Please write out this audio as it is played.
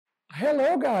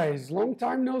Hello, guys. Long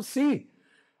time no see.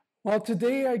 Well,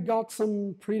 today I got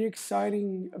some pretty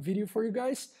exciting video for you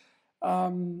guys.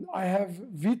 I have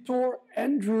Vitor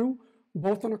and Drew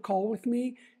both on a call with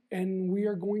me, and we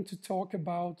are going to talk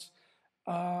about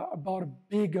a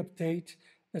big update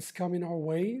that's coming our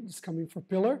way. It's coming for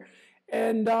Pillar,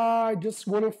 and I just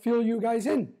want to fill you guys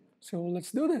in. So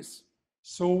let's do this.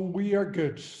 So we are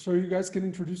good. So you guys can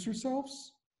introduce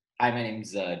yourselves. Hi, my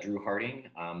name's Drew Harding.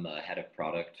 I'm head of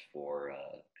product for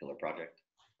Pillar Project.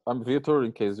 I'm Vitor.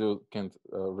 In case you can't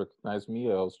recognize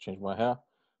me, I also changed my hair.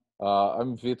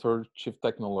 I'm Vitor, Chief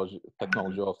Technology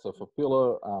Officer for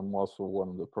Pillar. I'm also one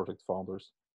of the project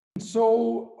founders.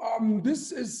 So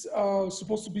this is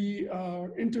supposed to be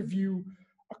an interview,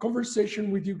 a conversation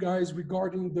with you guys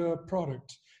regarding the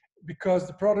product, because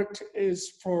the product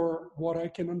is, for what I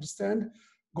can understand,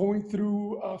 going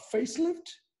through a facelift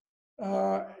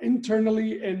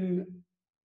internally and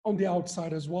on the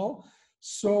outside as well.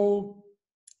 So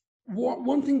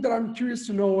one thing that I'm curious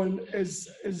to know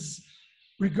is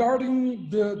regarding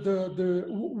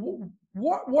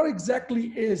what exactly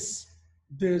is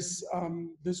this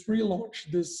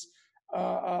relaunch,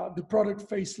 the product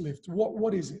facelift.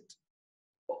 What is it?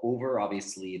 Over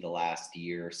obviously the last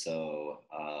year or so,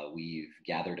 we've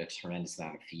gathered a tremendous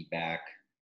amount of feedback,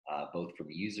 both from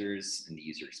users and the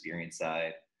user experience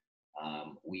side.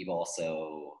 We've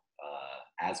also,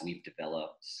 as we've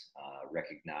developed,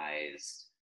 recognized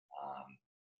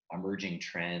emerging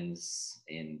trends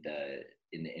in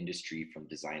the industry from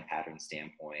design pattern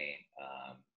standpoint,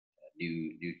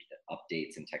 new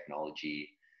updates in technology,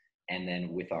 and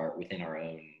then within our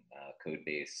own code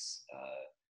base,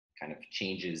 kind of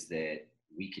changes that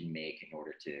we can make in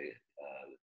order to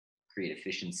create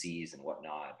efficiencies and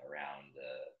whatnot around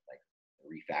the like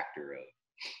refactor of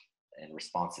and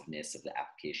responsiveness of the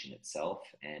application itself.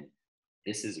 And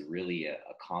this is really a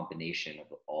combination of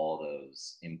all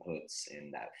those inputs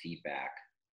and that feedback,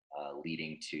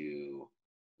 leading to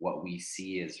what we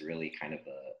see as really kind of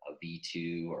a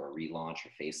V2 or a relaunch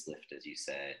or facelift, as you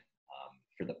said,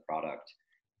 for the product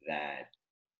that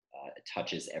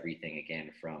touches everything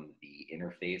again from the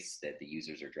interface that the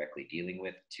users are directly dealing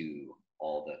with to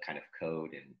all the kind of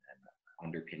code and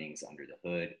underpinnings under the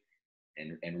hood,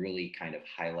 and really kind of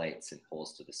highlights and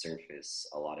pulls to the surface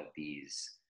a lot of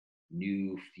these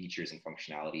new features and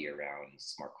functionality around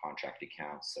smart contract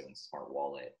accounts and smart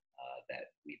wallet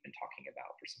that we've been talking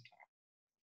about for some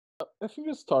time. I think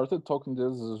we started talking this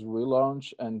as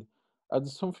relaunch, and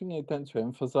that's something I tend to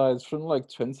emphasize from like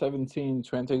 2017,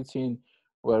 2018,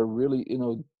 were really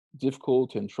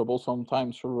difficult and troublesome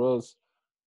times for us,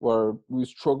 where we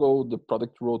struggled the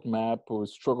product roadmap, we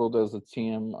struggled as a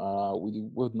team. We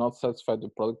were not satisfied with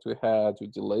the product we had. We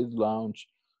delayed launch.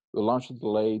 We launched it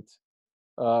late.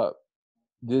 Uh,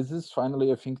 this is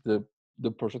finally, I think, the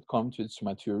project come to its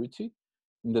maturity,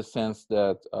 in the sense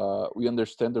that we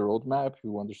understand the roadmap,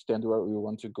 we understand where we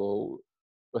want to go.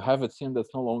 We have a team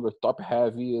that's no longer top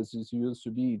heavy as it used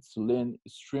to be. It's lean,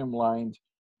 it's streamlined.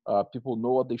 People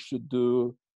know what they should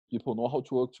do. People know how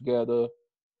to work together.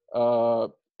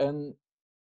 And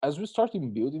as we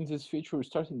started building this feature, we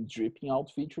started dripping out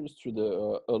features through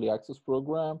the early access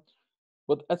program.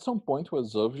 But at some point, it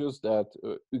was obvious that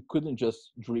we couldn't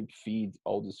just drip feed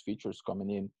all these features coming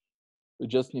in. We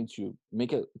just need to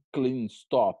make a clean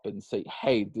stop and say,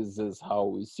 hey, this is how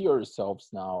we see ourselves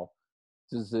now.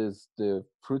 This is the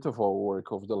fruit of our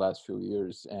work over the last few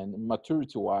years. And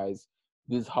maturity wise,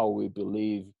 this is how we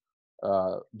believe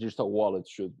digital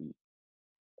wallets should be.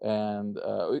 And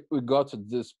we got to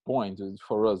this point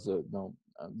for us,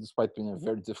 despite being a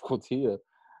very difficult year,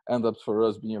 end up for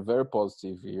us being a very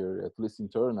positive year, at least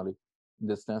internally, in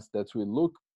the sense that we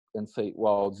look and say,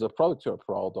 well, it's a product you're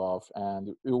proud of,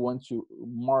 and we want to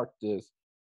mark this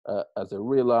as a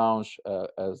relaunch,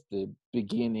 as the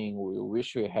beginning we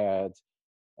wish we had,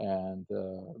 and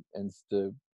it's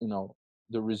the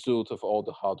result of all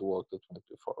the hard work that went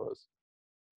before us.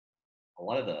 A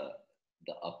lot of the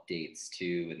updates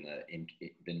too and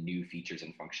the new features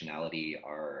and functionality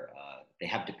are they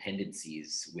have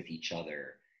dependencies with each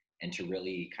other, and to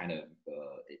really kind of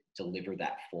deliver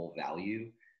that full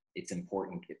value, it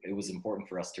was important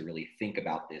for us to really think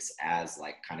about this as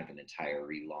like kind of an entire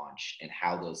relaunch and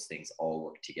how those things all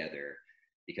work together,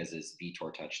 because as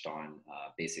Vitor touched on,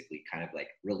 basically kind of like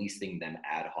releasing them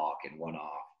ad hoc and one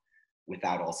off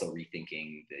without also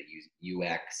rethinking the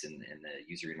UX and the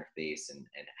user interface and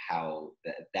how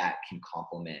that can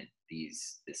complement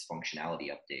this functionality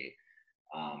update.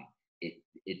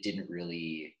 It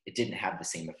didn't have the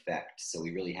same effect. So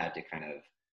we really had to kind of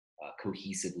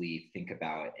cohesively think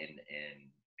about and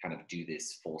kind of do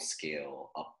this full scale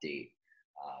update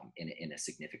in a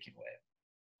significant way.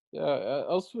 Yeah,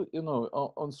 also,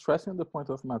 on stressing the point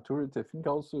of maturity, I think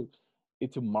also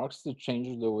it marks the change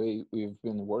in the way we've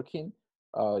been working.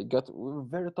 We're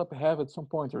very top heavy at some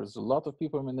point. There's a lot of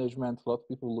people in management, a lot of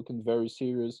people looking very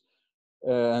serious.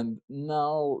 And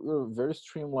now we're a very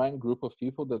streamlined group of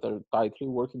people that are tightly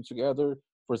working together.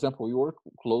 For example, we work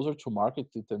closer to market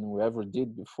than we ever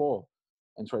did before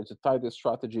and try to tie the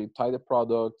strategy, tie the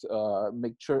product,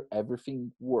 make sure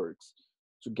everything works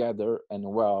together and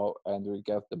well, and we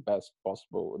get the best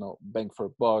possible, bang for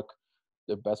buck,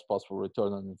 the best possible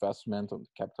return on investment on the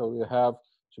capital we have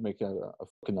to make a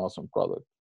fucking awesome product.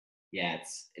 Yeah,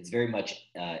 it's very much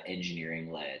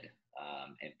engineering led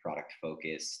and product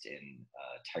focused and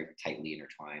tightly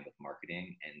intertwined with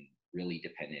marketing and really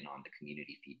dependent on the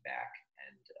community feedback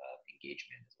and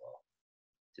engagement as well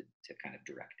to kind of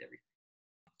direct everything.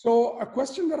 So a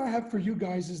question that I have for you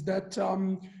guys is that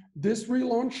this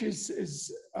relaunch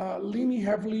is leaning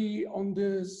heavily on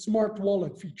the smart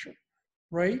wallet feature,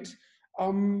 right?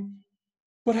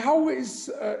 But how is,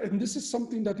 and this is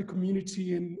something that the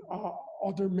community and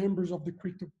other members of the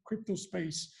crypto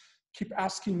space keep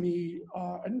asking me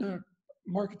and the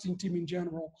marketing team in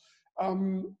general,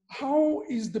 how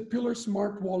is the Pillar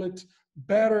Smart Wallet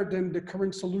better than the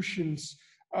current solutions,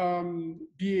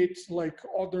 be it like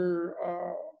other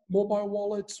mobile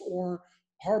wallets or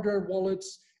hardware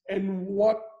wallets, and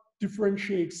what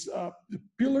differentiates the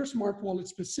Pillar Smart Wallet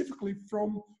specifically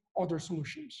from other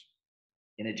solutions?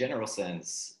 In a general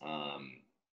sense,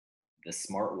 the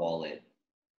smart wallet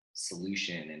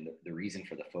solution and the reason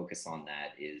for the focus on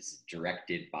that is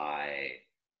directed by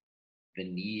the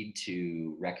need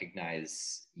to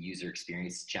recognize user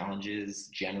experience challenges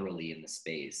generally in the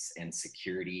space and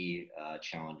security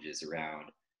challenges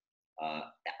around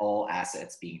all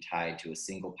assets being tied to a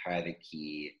single private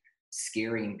key,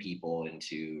 scaring people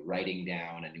into writing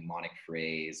down a mnemonic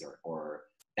phrase or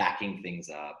backing things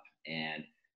up. And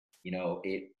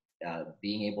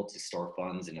being able to store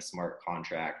funds in a smart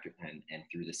contract and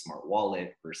through the smart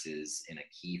wallet versus in a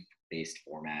key-based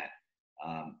format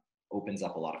opens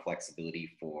up a lot of flexibility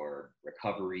for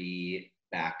recovery,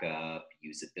 backup,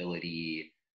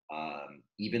 usability,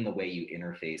 even the way you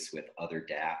interface with other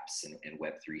dApps and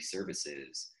Web3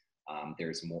 services.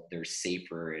 There's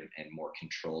safer and more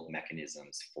controlled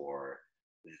mechanisms for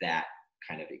that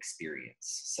kind of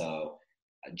experience. So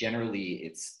generally,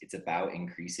 it's about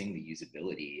increasing the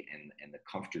usability and the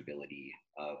comfortability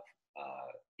of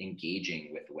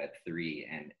engaging with Web3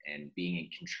 and being in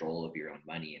control of your own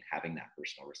money and having that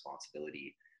personal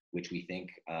responsibility, which we think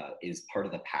is part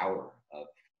of the power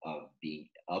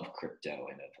of crypto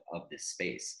and of this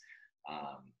space.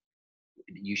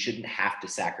 You shouldn't have to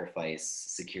sacrifice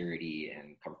security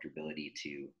and comfortability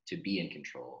to be in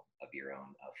control of your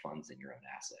own funds and your own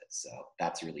assets. So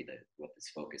that's really what this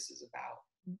focus is about.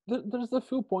 There's a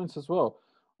few points as well.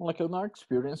 Like in our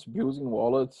experience building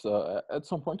wallets, at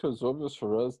some point it was obvious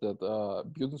for us that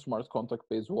building smart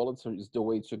contract-based wallets is the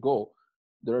way to go.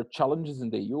 There are challenges in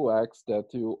the UX that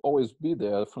will always be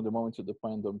there from the moment you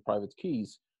depend on private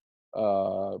keys,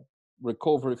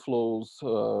 recovery flows,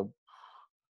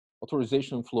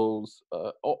 authorization flows.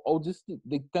 All this,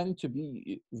 they tend to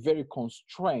be very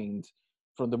constrained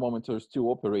from the moment you're still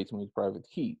operating with private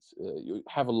keys. You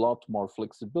have a lot more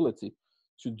flexibility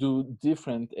to do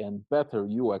different and better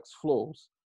UX flows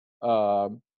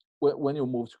when you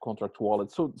move to contract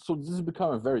wallets. So this has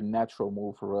become a very natural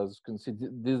move for us. You can see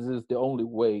this is the only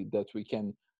way that we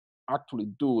can actually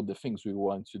do the things we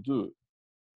want to do.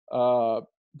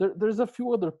 There's a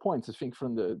few other points, I think,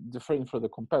 from the different for the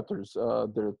competitors.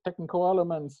 There are technical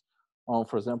elements.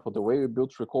 For example, the way we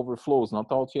built recovery flows,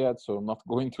 not out yet, so I'm not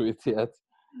going to it yet.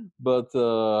 But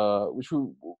which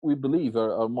we believe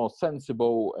are more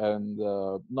sensible, and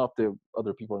not the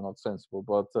other people are not sensible,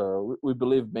 but we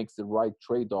believe makes the right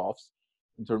trade-offs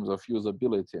in terms of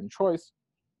usability and choice.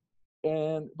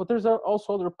 But there's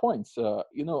also other points. A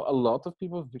lot of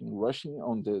people have been rushing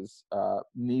on this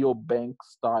neobank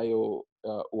style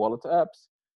wallet apps.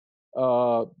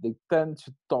 They tend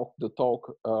to talk the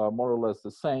talk more or less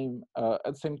the same.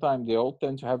 At the same time, they all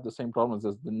tend to have the same problems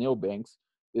as the neobanks.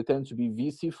 They tend to be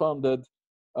VC funded.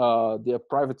 They are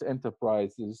private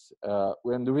enterprises.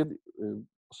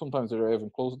 Sometimes they're even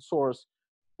closed source.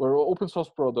 We're an open source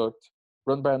product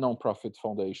run by a nonprofit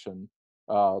foundation.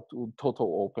 To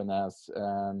total openness,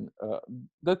 and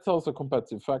that's also a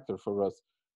competitive factor for us.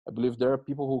 I believe there are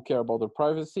people who care about their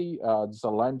privacy. There's a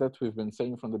line that we've been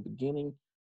saying from the beginning,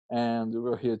 and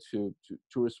we're here to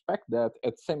respect that.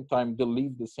 At the same time,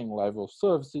 believe the same level of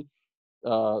service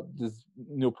these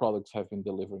new products have been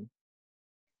delivering.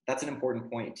 That's an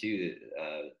important point too.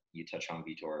 you touch on,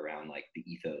 Vitor, around like the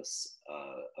ethos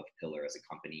of Pillar as a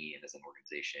company and as an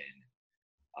organization.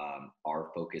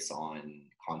 Our focus on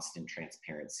constant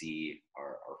transparency,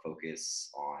 our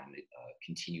focus on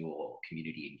continual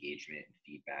community engagement and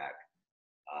feedback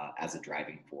as a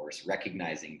driving force,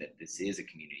 recognizing that this is a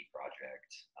community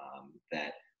project,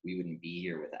 that we wouldn't be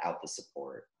here without the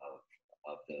support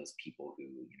of those people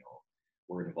who,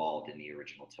 were involved in the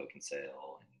original token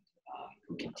sale and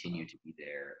who continue to be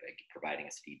there, like, providing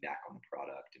us feedback on the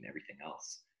product and everything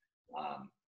else.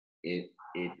 It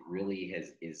really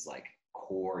is like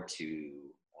core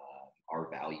to our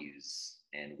values,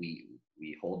 and we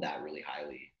hold that really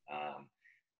highly.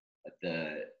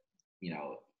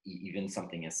 Even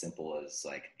something as simple as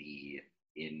like the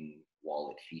in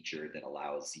wallet feature that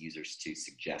allows users to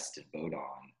suggest and vote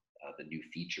on the new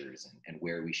features and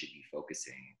where we should be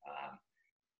focusing.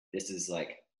 This is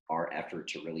like our effort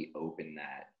to really open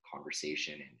that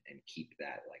conversation and keep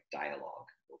that like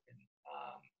dialogue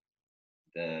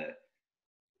open.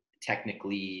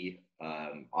 Technically,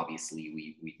 obviously,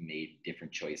 we've made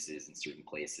different choices in certain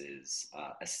places.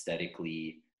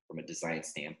 Aesthetically, from a design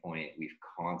standpoint, we've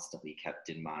constantly kept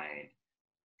in mind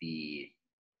the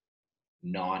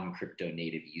non-crypto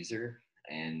native user,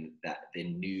 and that the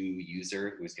new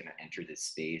user who is going to enter this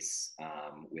space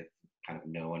with kind of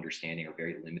no understanding or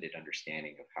very limited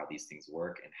understanding of how these things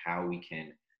work and how we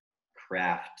can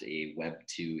craft a Web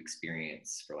 2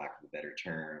 experience, for lack of a better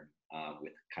term,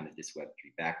 with kind of this Web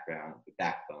 3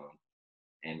 backbone,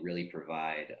 and really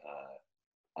provide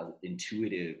an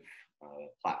intuitive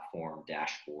platform,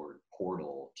 dashboard,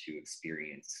 portal to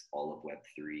experience all of Web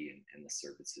 3 and the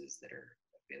services that are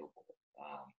available.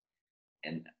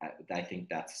 And I think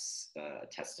that's a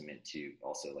testament to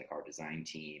also like our design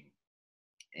team,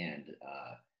 and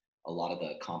a lot of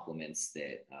the compliments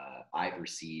that I've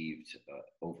received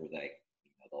over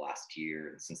the last year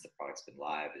and since the product's been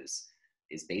live is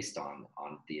based on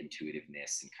the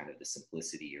intuitiveness and kind of the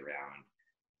simplicity around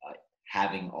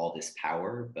having all this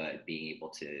power, but being able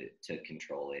to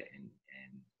control it and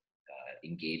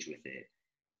engage with it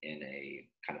in a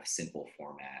kind of simple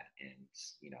format and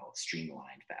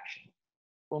streamlined fashion.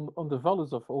 On the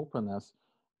values of openness, I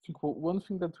think one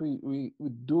thing that we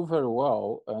do very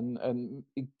well, and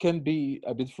it can be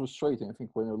a bit frustrating, I think,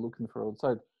 when you're looking for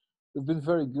outside, we've been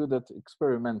very good at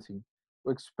experimenting.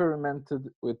 We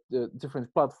experimented with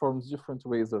different platforms, different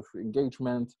ways of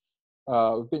engagement.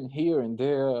 We've been here and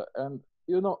there, and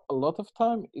a lot of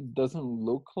time it doesn't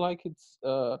look like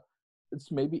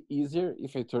it's maybe easier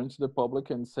if I turn to the public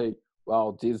and say,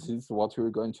 "Wow, this is what we're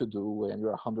going to do," and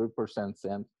you're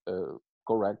 100%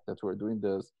 correct that we're doing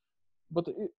this. But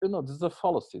this is a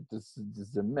fallacy. This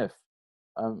is a myth.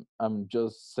 I'm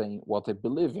just saying what I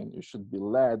believe in. You should be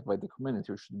led by the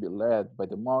community. You should be led by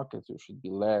the market. You should be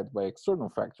led by external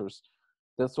factors.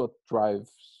 That's what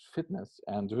drives fitness.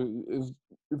 And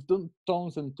we've done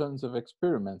tons and tons of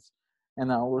experiments. And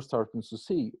now we're starting to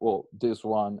see, well, this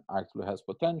one actually has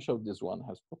potential. This one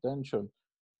has potential.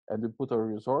 And we put our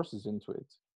resources into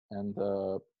it. And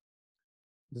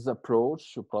this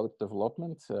approach to product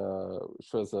development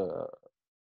shows a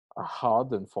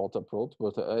hard and thought approach,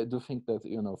 but I do think that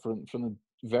from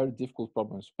a very difficult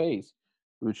problem space,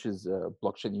 which is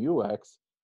blockchain UX,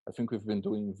 I think we've been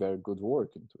doing very good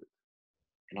work into it.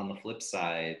 And on the flip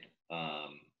side,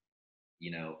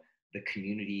 the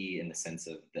community in the sense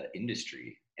of the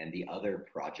industry and the other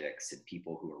projects and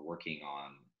people who are working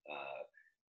on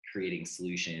creating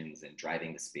solutions and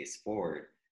driving the space forward,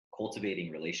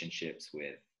 cultivating relationships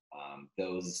with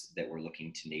those that we're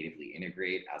looking to natively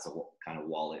integrate as a kind of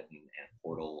wallet and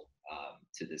portal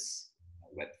to this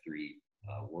Web3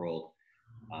 world.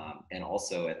 And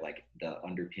also at like the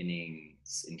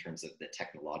underpinnings in terms of the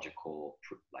technological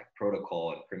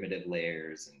protocol and primitive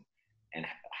layers and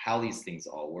how these things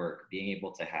all work, being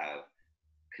able to have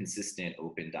consistent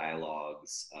open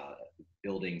dialogues,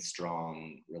 building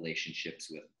strong relationships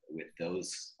with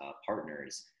those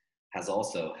partners has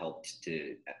also helped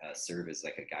to serve as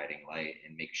like a guiding light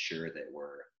and make sure that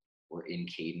we're in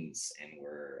cadence and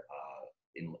we're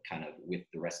in kind of with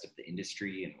the rest of the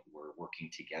industry, and we're working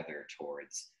together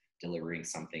towards delivering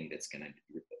something that's going to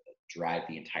drive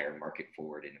the entire market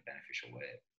forward in a beneficial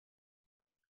way.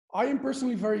 I am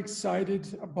personally very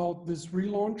excited about this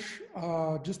relaunch.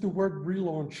 Just the word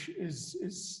relaunch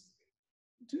is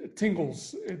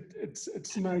tingles.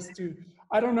 It's nice to.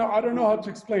 I don't know how to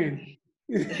explain.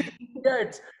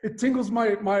 Yeah, it tingles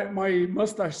my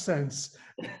mustache sense.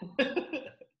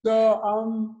 So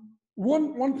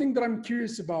one thing that I'm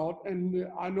curious about, and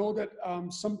I know that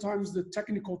sometimes the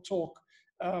technical talk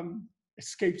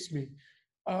escapes me.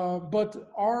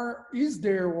 But are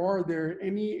there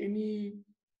any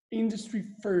industry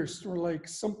first or like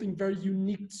something very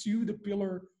unique to the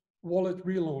Pillar wallet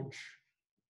relaunch?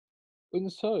 When you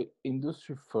say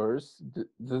industry first,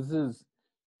 this is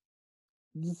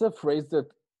a phrase that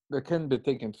can be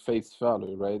taken at face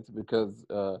value, right? Because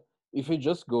if you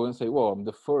just go and say, "Well, I'm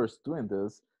the first doing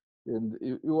this," and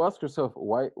you ask yourself,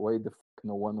 why the fuck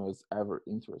no one was ever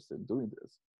interested in doing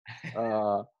this?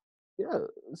 Uh, yeah,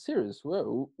 serious.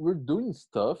 Well, we're doing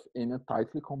stuff in a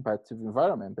tightly competitive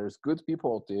environment. There's good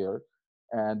people out there,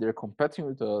 and they're competing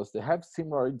with us. They have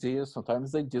similar ideas.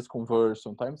 Sometimes they disconverge.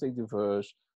 Sometimes they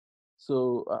diverge.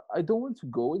 So I don't want to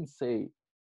go and say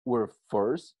we're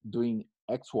first doing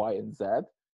X, Y, and Z,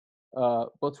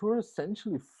 but we're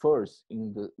essentially first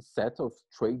in the set of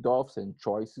trade offs and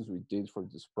choices we did for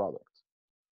this product.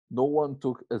 No one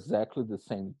took exactly the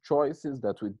same choices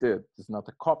that we did. It's not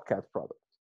a copycat product.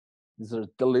 These are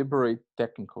deliberate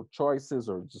technical choices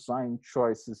or design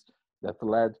choices that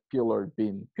led Pillar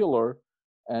being Pillar,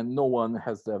 and no one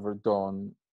has ever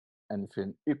done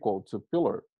anything equal to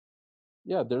Pillar.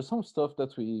 Yeah, there's some stuff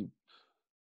that we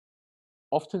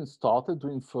often started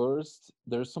doing first.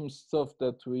 There's some stuff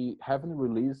that we haven't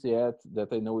released yet that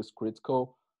I know is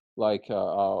critical, like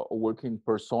working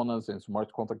personas and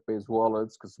smart contract based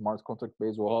wallets, because smart contract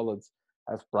based wallets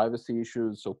have privacy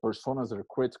issues. So personas are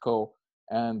critical.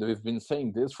 And we've been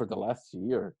saying this for the last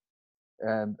year.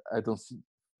 And I don't see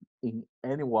in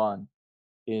anyone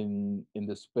in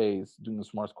the space doing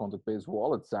smart contract based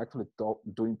wallets actually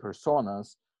doing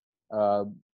personas. Uh,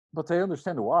 but I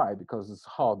understand why, because it's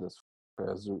hard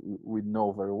as we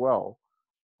know very well.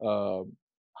 Um,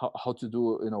 how to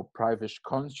do private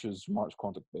conscious smart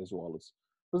contract based wallets.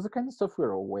 That's the kind of stuff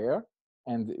we're aware,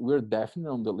 and we're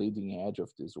definitely on the leading edge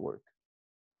of this work.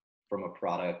 From a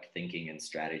product thinking and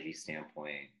strategy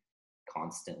standpoint,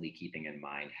 constantly keeping in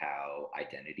mind how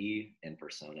identity and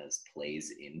personas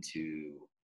plays into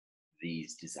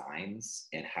these designs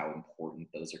and how important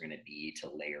those are going to be to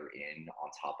layer in on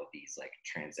top of these like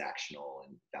transactional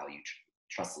and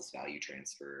trustless value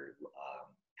transfer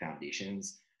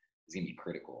foundations is going to be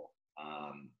critical.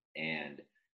 And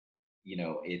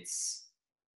it's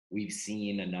we've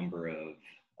seen a number of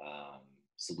um,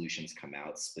 solutions come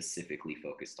out specifically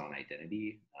focused on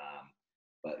identity,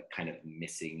 but kind of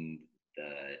missing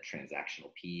the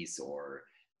transactional piece or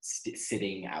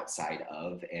sitting outside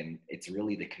of. And it's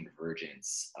really the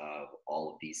convergence of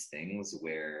all of these things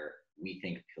where we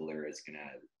think Pillar is going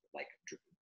to like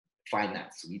find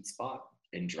that sweet spot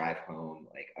and drive home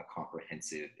like a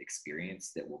comprehensive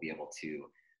experience that will be able to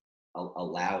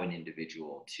allow an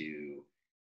individual to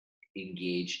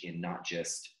engage in not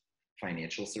just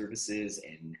financial services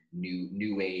and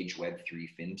new age Web3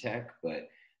 fintech, but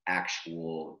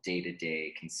actual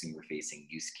day-to-day consumer-facing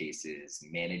use cases,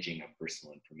 managing of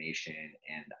personal information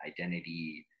and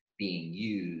identity being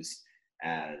used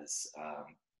as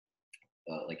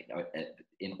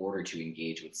in order to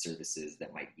engage with services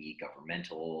that might be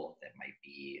governmental, that might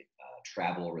be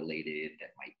travel related, that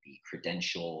might be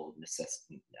credential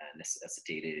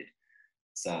necessitated.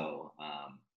 So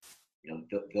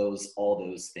all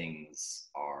those things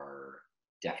are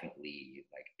definitely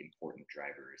like important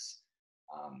drivers.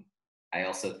 um, I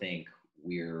also think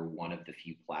we're one of the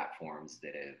few platforms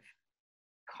that have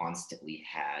constantly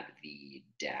had the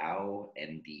DAO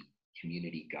and the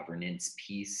community governance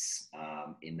piece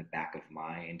in the back of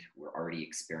mind. We're already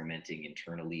experimenting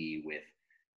internally with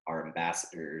our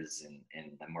ambassadors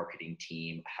and the marketing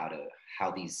team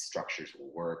how these structures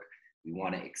will work. We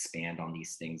want to expand on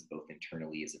these things both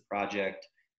internally as a project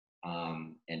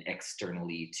and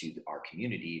externally to our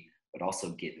community, but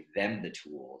also give them the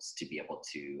tools to be able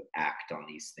to act on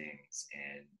these things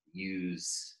and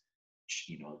use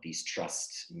these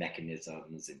trust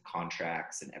mechanisms and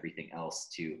contracts and everything else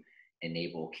to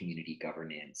enable community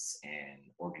governance and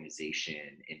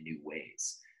organization in new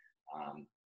ways.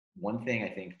 One thing I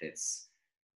think that's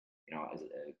as a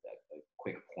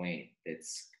quick point,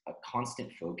 that's a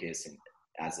constant focus, and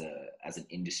as an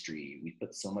industry, we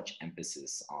put so much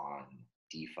emphasis on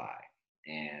DeFi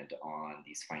and on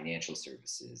these financial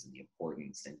services and the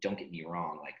importance. And don't get me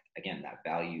wrong, like again, that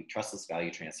trustless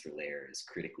value transfer layer is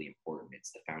critically important.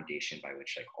 It's the foundation by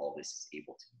which like all this is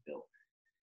able to be built.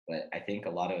 But I think a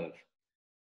lot of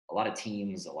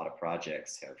teams, a lot of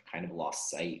projects have kind of lost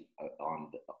sight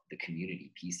on the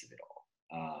community piece of it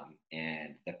all,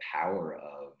 and the power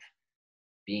of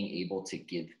being able to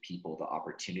give people the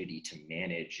opportunity to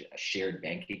manage a shared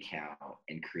bank account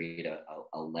and create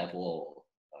a level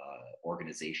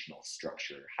organizational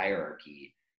structure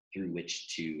hierarchy through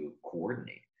which to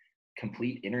coordinate.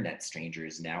 complete internet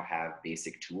strangers now have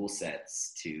basic tool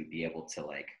sets to be able to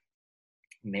like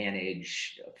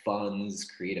manage funds,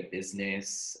 create a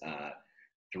business,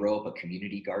 throw up a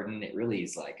community garden. It really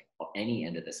is like any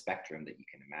end of the spectrum that you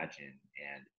can imagine.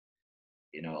 And,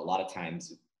 you know, a lot of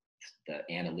times the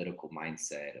analytical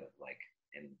mindset of like,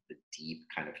 and the deep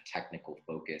kind of technical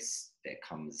focus that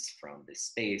comes from this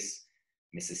space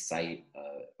misses sight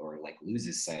or like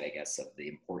loses sight, I guess, of the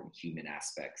important human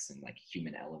aspects and like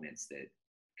human elements that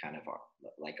kind of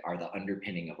are the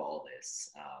underpinning of all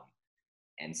this.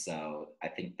 And so I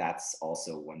think that's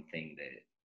also one thing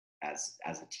that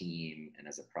as a team and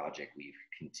as a project, we've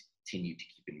continued to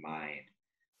keep in mind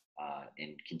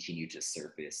and continue to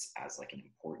surface as like an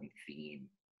important theme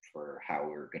for how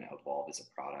we're going to evolve as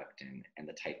a product and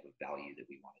the type of value that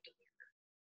we want to deliver.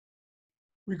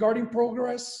 Regarding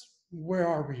progress, where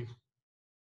are we?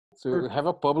 So we have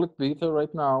a public beta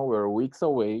right now. We're weeks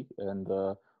away, and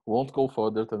won't go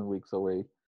further than weeks away.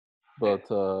 But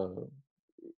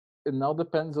it now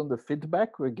depends on the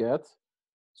feedback we get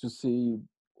to see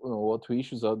what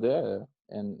issues are there,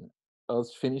 and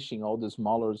us finishing all the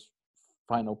smaller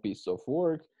final piece of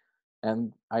work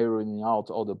and ironing out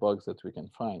all the bugs that we can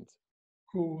find.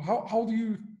 Cool.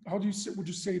 Would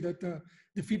you say that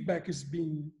the feedback has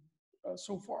been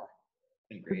so far?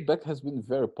 Feedback has been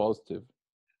very positive.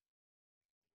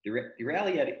 The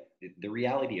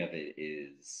reality of it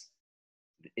is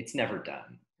it's never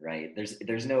done, right?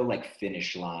 There's no like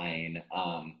finish line.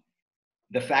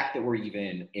 The fact that we're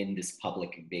even in this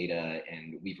public beta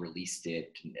and we've released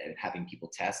it and having people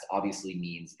test obviously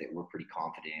means that we're pretty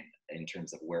confident in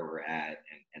terms of where we're at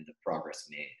and the progress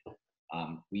made.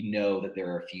 We know that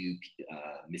there are a few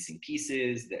missing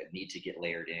pieces that need to get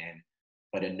layered in,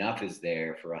 but enough is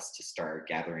there for us to start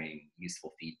gathering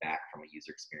useful feedback from a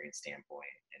user experience standpoint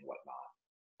and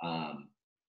whatnot.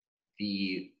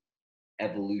 The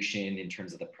evolution in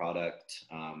terms of the product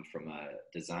from a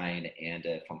design and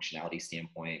a functionality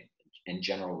standpoint and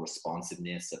general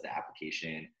responsiveness of the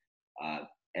application.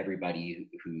 Everybody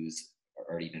who's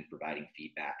already been providing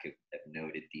feedback have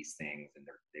noted these things and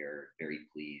they're very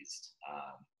pleased.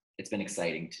 It's been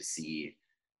exciting to see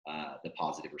the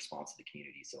positive response of the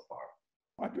community so far.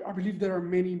 I believe there are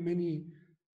many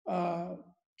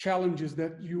challenges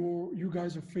that you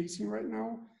guys are facing right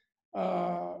now.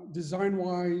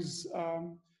 Design-wise,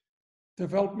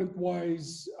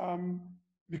 development-wise,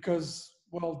 because,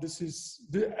 well,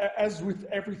 as with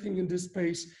everything in this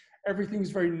space, everything is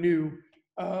very new.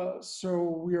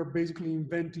 So we are basically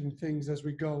inventing things as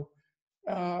we go.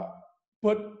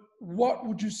 But what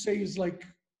would you say is like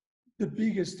the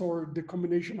biggest or the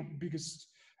combination of biggest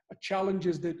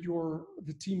challenges that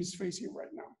the team is facing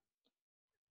right now?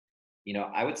 You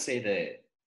know, I would say that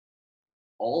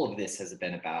all of this has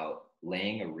been about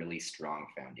laying a really strong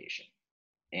foundation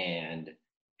and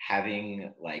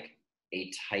having like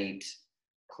a tight,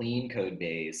 clean code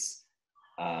base,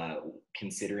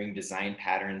 considering design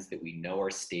patterns that we know are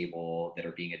stable, that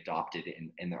are being adopted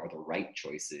and are the right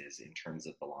choices in terms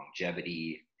of the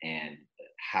longevity and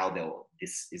how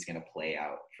this is going to play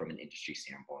out from an industry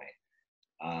standpoint.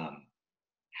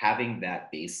 Having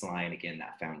that baseline, again,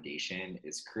 that foundation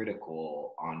is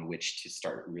critical on which to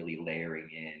start really layering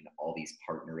in all these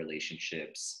partner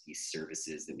relationships, these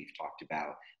services that we've talked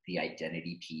about, the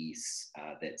identity piece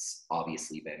that's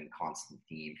obviously been a constant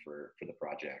theme for the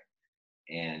project.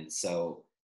 And so,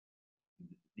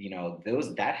 you know,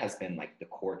 that has been like the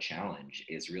core challenge,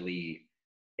 is really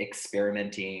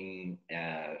experimenting,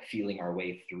 feeling our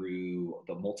way through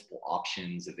the multiple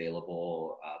options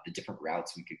available, the different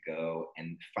routes we could go,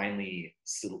 and finally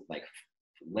like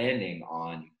landing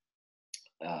on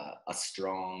a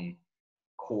strong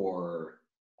core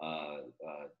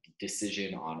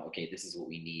decision on, okay, this is what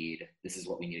we need, this is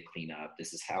what we need to clean up,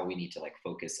 this is how we need to like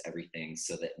focus everything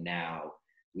so that now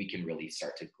we can really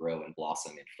start to grow and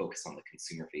blossom and focus on the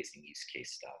consumer facing use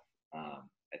case stuff.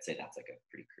 I'd say that's like a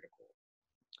pretty critical.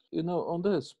 You know, on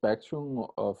the spectrum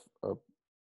of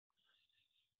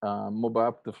mobile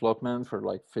app development for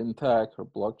like fintech or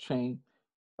blockchain,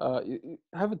 you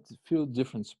have a few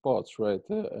different spots, right?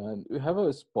 And you have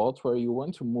a spot where you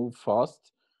want to move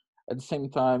fast. At the same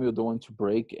time, you don't want to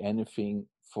break anything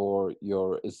for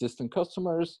your existing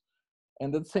customers.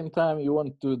 And at the same time, you want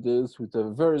to do this with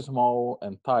a very small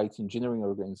and tight engineering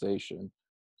organization.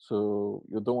 So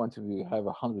you don't want to have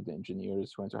 100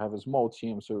 engineers. You want to have a small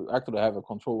team. So you actually have a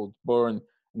controlled burn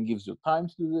and gives you time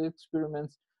to do the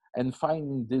experiments. And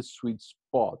finding this sweet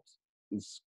spot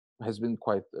has been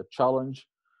quite a challenge,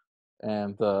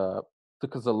 and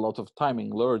took us a lot of time in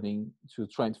learning to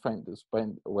try and find this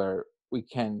point where we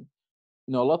can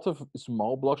a lot of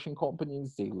small blockchain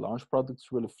companies, they launch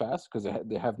products really fast because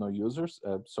they have no users.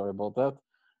 Sorry about that.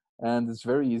 And it's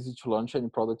very easy to launch any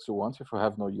products you want if you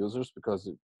have no users, because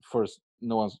first,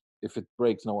 no one's, if it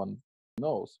breaks, no one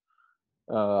knows.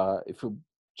 If you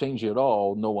change it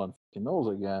all, no one knows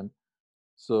again.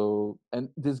 So, and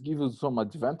this gives us some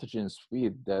advantage in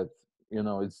speed that,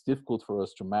 it's difficult for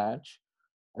us to match.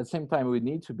 At the same time, we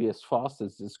need to be as fast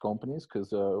as these companies,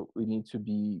 because we need to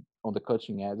be on the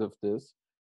cutting edge of this.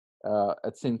 At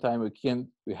the same time,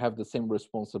 we have the same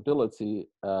responsibility,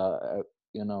 as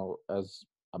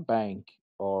a bank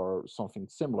or something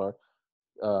similar,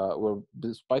 where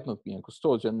despite not being a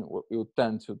custodian, we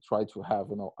tend to try to have,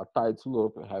 a tight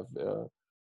look, have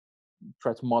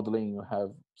threat modeling, have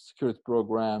security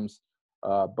programs,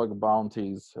 bug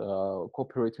bounties,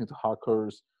 cooperating with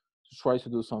hackers to try to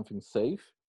do something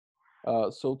safe.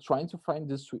 So trying to find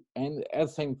this, and at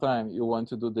the same time, you want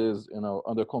to do this,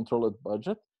 under controlled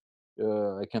budget.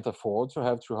 I can't afford to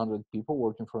have 200 people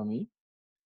working for me.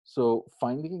 So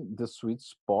finding the sweet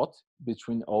spot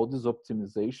between all these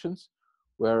optimizations,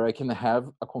 where I can have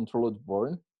a controlled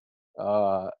burn,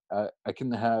 I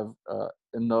can have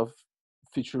enough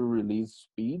feature release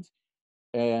speed,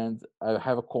 and I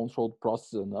have a controlled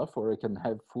process enough where I can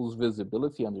have full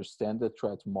visibility, understand the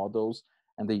threat models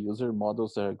and the user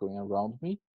models that are going around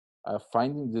me.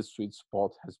 Finding this sweet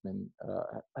spot has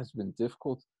been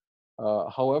difficult.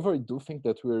 However, I do think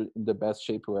that we're in the best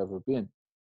shape we've ever been.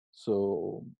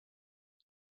 So,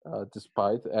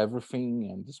 despite everything,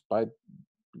 and despite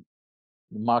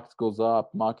the market goes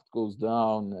up, market goes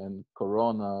down, and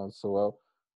Corona,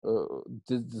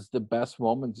 this is the best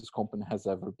moment this company has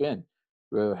ever been.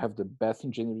 We have the best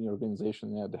engineering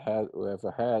organization we ever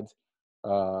had.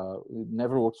 We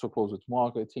never worked so close with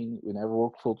marketing. We never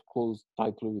worked so close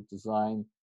tightly with design.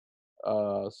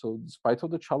 So despite all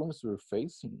the challenges we're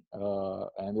facing,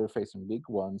 and we're facing big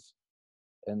ones,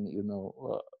 and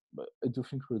I do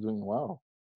think we're doing well.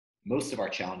 Most of our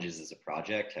challenges as a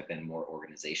project have been more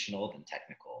organizational than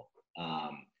technical.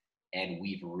 And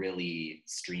we've really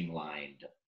streamlined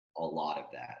a lot of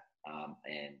that.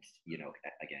 And,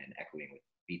 again, echoing what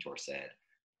Vitor said,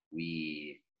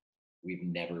 we've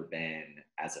never been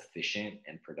as efficient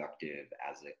and productive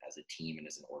as a team and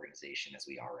as an organization as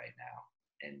we are right now.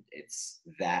 And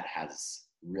that has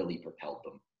really propelled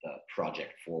the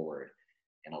project forward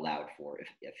and allowed for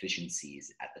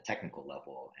efficiencies at the technical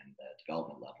level and the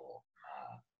development level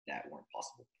that weren't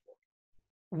possible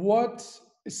before. What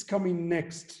is coming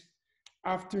next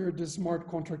after the smart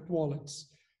contract wallets?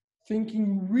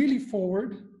 Thinking really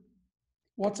forward,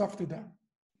 what's after that?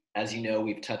 As you know,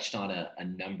 we've touched on a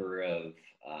number of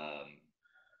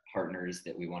partners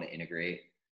that we want to integrate.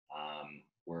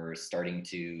 We're starting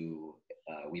to,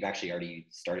 we've actually already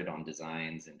started on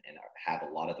designs and have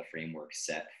a lot of the framework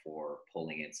set for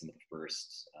pulling in some of the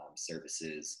first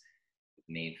services, with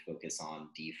main focus on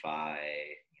DeFi,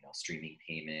 streaming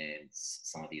payments,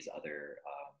 some of these other,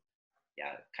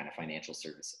 kind of financial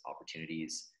service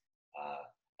opportunities.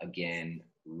 Again,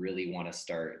 really want to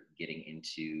start getting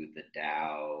into the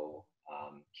DAO,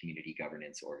 community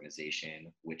governance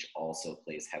organization, which also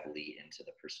plays heavily into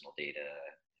the personal data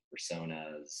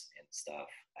personas and stuff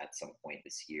at some point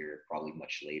this year, probably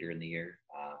much later in the year,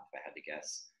 if I had to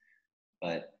guess.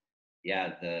 But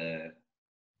yeah, the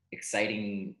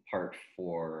exciting part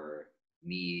for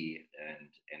me,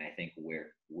 and I think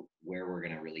where we're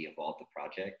going to really evolve the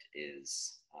project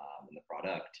is, and the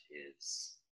product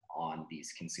is, on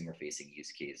these consumer facing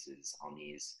use cases, on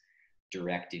these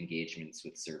direct engagements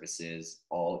with services,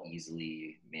 all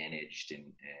easily managed and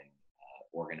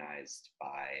organized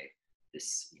by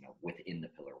this, within the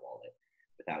Pillar wallet,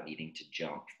 without needing to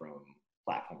jump from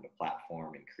platform to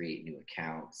platform and create new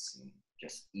accounts, and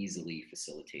just easily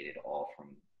facilitated all from,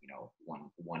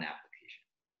 one application.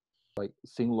 Like,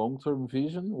 seeing long-term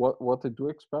vision, what I do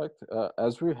expect,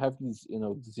 as we have these,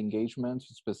 these engagements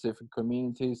with specific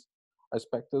communities, I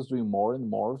expect us doing more and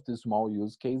more of these small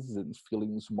use cases and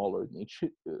filling small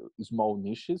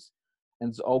niches, and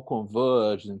it's all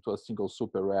converged into a single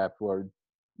super app where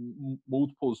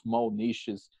multiple small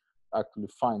niches actually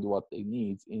find what they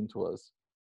need into us.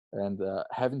 And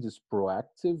having this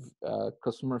proactive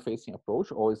customer-facing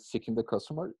approach, always seeking the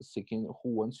customer, seeking who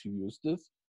wants to use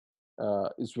this,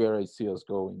 is where I see us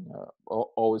going.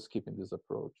 Always keeping this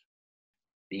approach.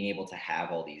 Being able to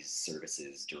have all these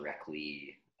services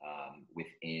directly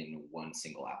within one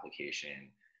single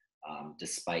application,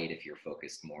 despite if you're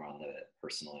focused more on the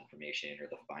personal information or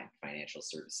the financial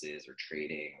services or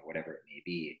trading or whatever it may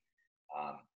be.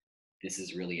 This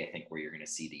is really, I think, where you're going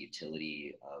to see the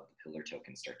utility of the Pillar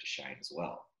token start to shine as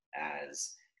well,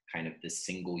 as kind of this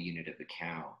single unit of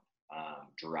account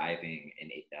driving, and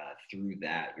through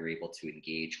that you're able to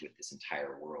engage with this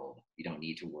entire world. You don't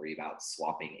need to worry about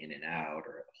swapping in and out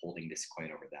or holding this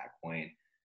coin over that coin.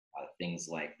 Things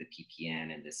like the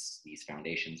PPN and these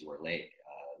foundations we're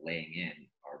laying in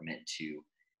are meant to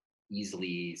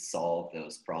easily solve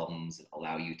those problems and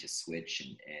allow you to switch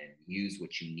and use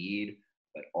what you need,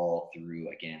 but all through,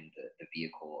 again, the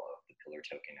vehicle of the Pillar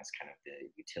token as kind of the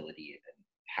utility and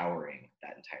powering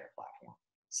that entire platform.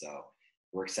 So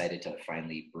we're excited to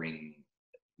finally bring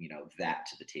that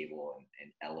to the table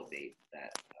and elevate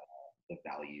that the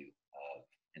value of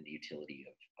and the utility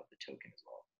of the token as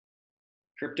well.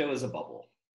 Crypto is a bubble,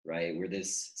 right? We're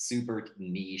this super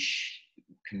niche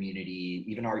community,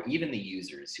 even the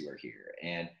users who are here,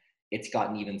 and it's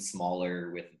gotten even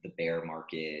smaller with the bear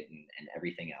market and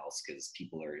everything else, because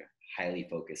people are highly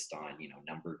focused on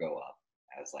number go up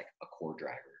as like a core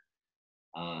driver.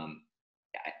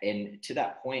 And to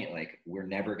that point, like, we're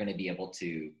never going to be able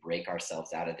to break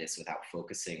ourselves out of this without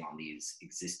focusing on these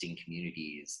existing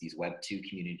communities, these Web2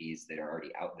 communities that are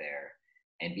already out there,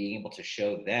 and being able to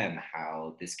show them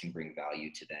how this can bring value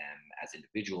to them as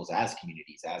individuals, as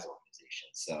communities, as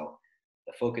organizations. So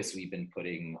the focus we've been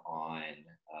putting on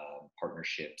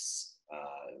partnerships,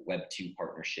 Web2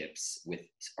 partnerships with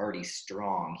already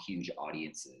strong, huge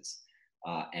audiences,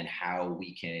 and how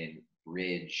we can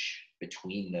bridge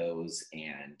between those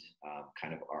and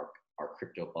kind of our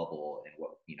crypto bubble, and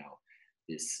what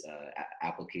this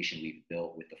application we've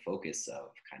built with the focus of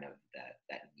kind of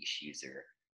that niche user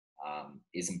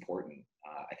is important.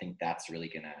 I think that's really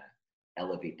going to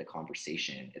elevate the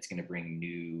conversation. It's going to bring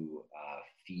new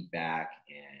feedback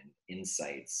and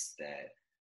insights that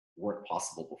weren't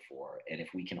possible before. And if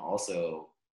we can also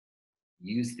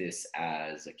use this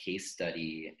as a case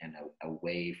study and a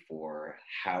way for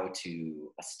how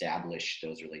to establish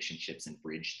those relationships and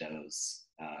bridge those,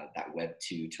 that Web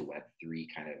 2 to Web 3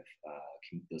 kind of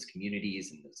those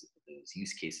communities and those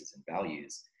use cases and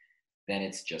values, then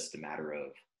it's just a matter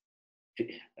of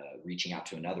reaching out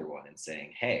to another one and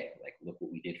saying, hey, like, look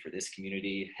what we did for this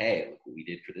community. Hey, look what we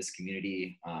did for this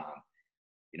community.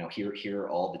 Here are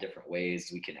all the different ways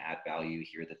we can add value.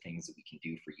 Here are the things that we can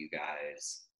do for you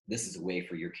guys. This is a way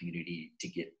for your community to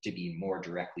get to be more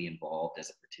directly involved as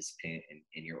a participant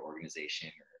in your organization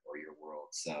or your world.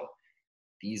 So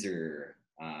these are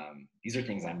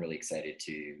things I'm really excited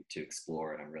to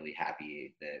explore, and I'm really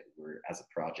happy that we're, as a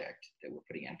project, that we're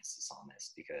putting emphasis on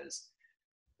this, because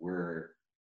we're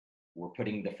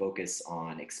putting the focus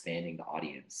on expanding the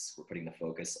audience. We're putting the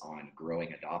focus on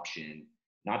growing adoption,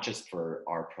 not just for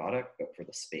our product, but for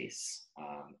the space,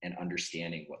 and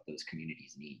understanding what those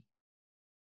communities need.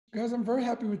 Guys, I'm very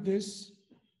happy with this.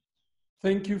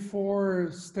 Thank you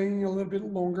for staying a little bit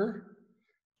longer,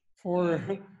 for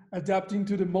adapting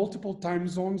to the multiple time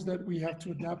zones that we have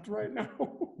to adapt right now.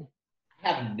 I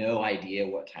have no idea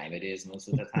what time it is most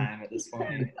of the time at this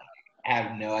point. I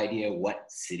have no idea what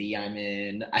city I'm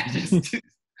in.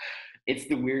 It's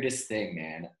the weirdest thing,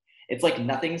 man. It's like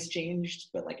nothing's changed,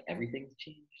 but like everything's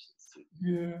changed.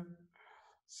 Yeah.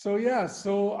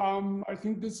 So I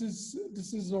think this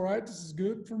is all right. This is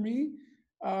good for me.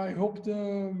 I hope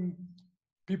the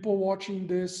people watching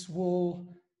this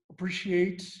will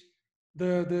appreciate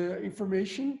the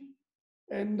information,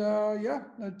 and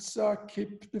let's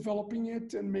keep developing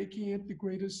it and making it the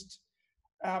greatest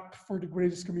app for the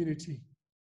greatest community.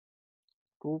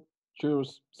 Cool.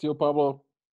 Cheers. See you, Pablo.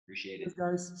 Appreciate it. Yes,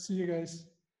 guys. See you guys.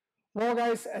 Well,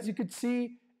 guys, as you could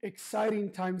see,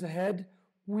 exciting times ahead.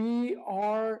 We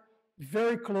are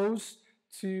very close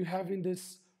to having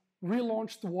this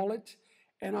relaunched wallet,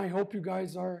 and I hope you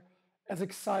guys are as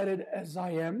excited as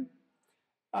I am.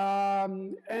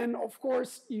 And of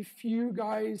course, if you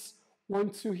guys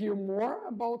want to hear more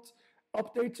about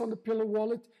updates on the Pillar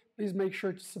wallet, please make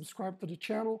sure to subscribe to the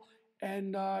channel.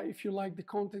 And if you like the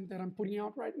content that I'm putting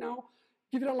out right now,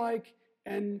 give it a like,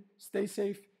 and stay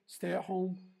safe, stay at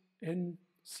home, and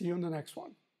see you on the next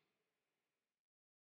one.